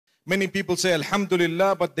Many people say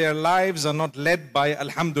Alhamdulillah, but their lives are not led by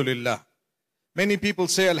Alhamdulillah. Many people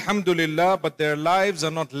say Alhamdulillah, but their lives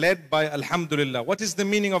are not led by Alhamdulillah. What is the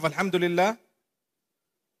meaning of Alhamdulillah?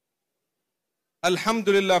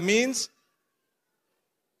 Alhamdulillah means,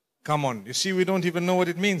 come on, you see we don't even know what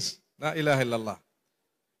it means. La ilaha illallah.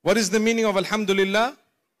 What is the meaning of Alhamdulillah?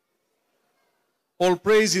 All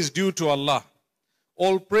praise is due to Allah.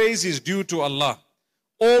 All praise is due to Allah.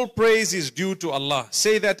 All praise is due to Allah.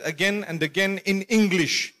 Say that again and again in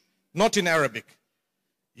English, not in Arabic.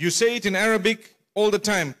 You say it in Arabic all the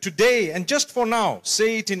time. Today and just for now,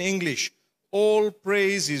 say it in English. All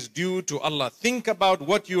praise is due to Allah. Think about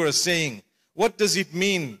what you are saying. What does it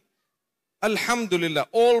mean? Alhamdulillah,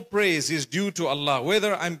 all praise is due to Allah.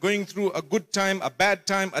 Whether I'm going through a good time, a bad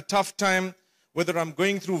time, a tough time, whether I'm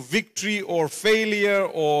going through victory or failure,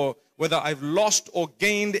 or whether I've lost or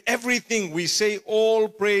gained, everything we say, all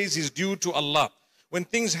praise is due to Allah. When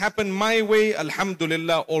things happen my way,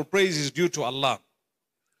 Alhamdulillah, all praise is due to Allah.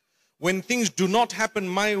 When things do not happen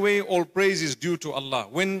my way, all praise is due to Allah.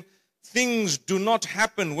 When things do not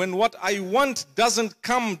happen, when what I want doesn't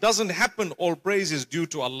come, doesn't happen, all praise is due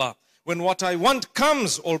to Allah. When what I want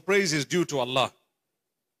comes, all praise is due to Allah.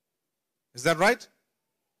 Is that right?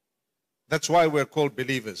 That's why we're called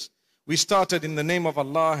believers. We started in the name of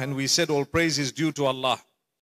Allah and we said all praise is due to Allah.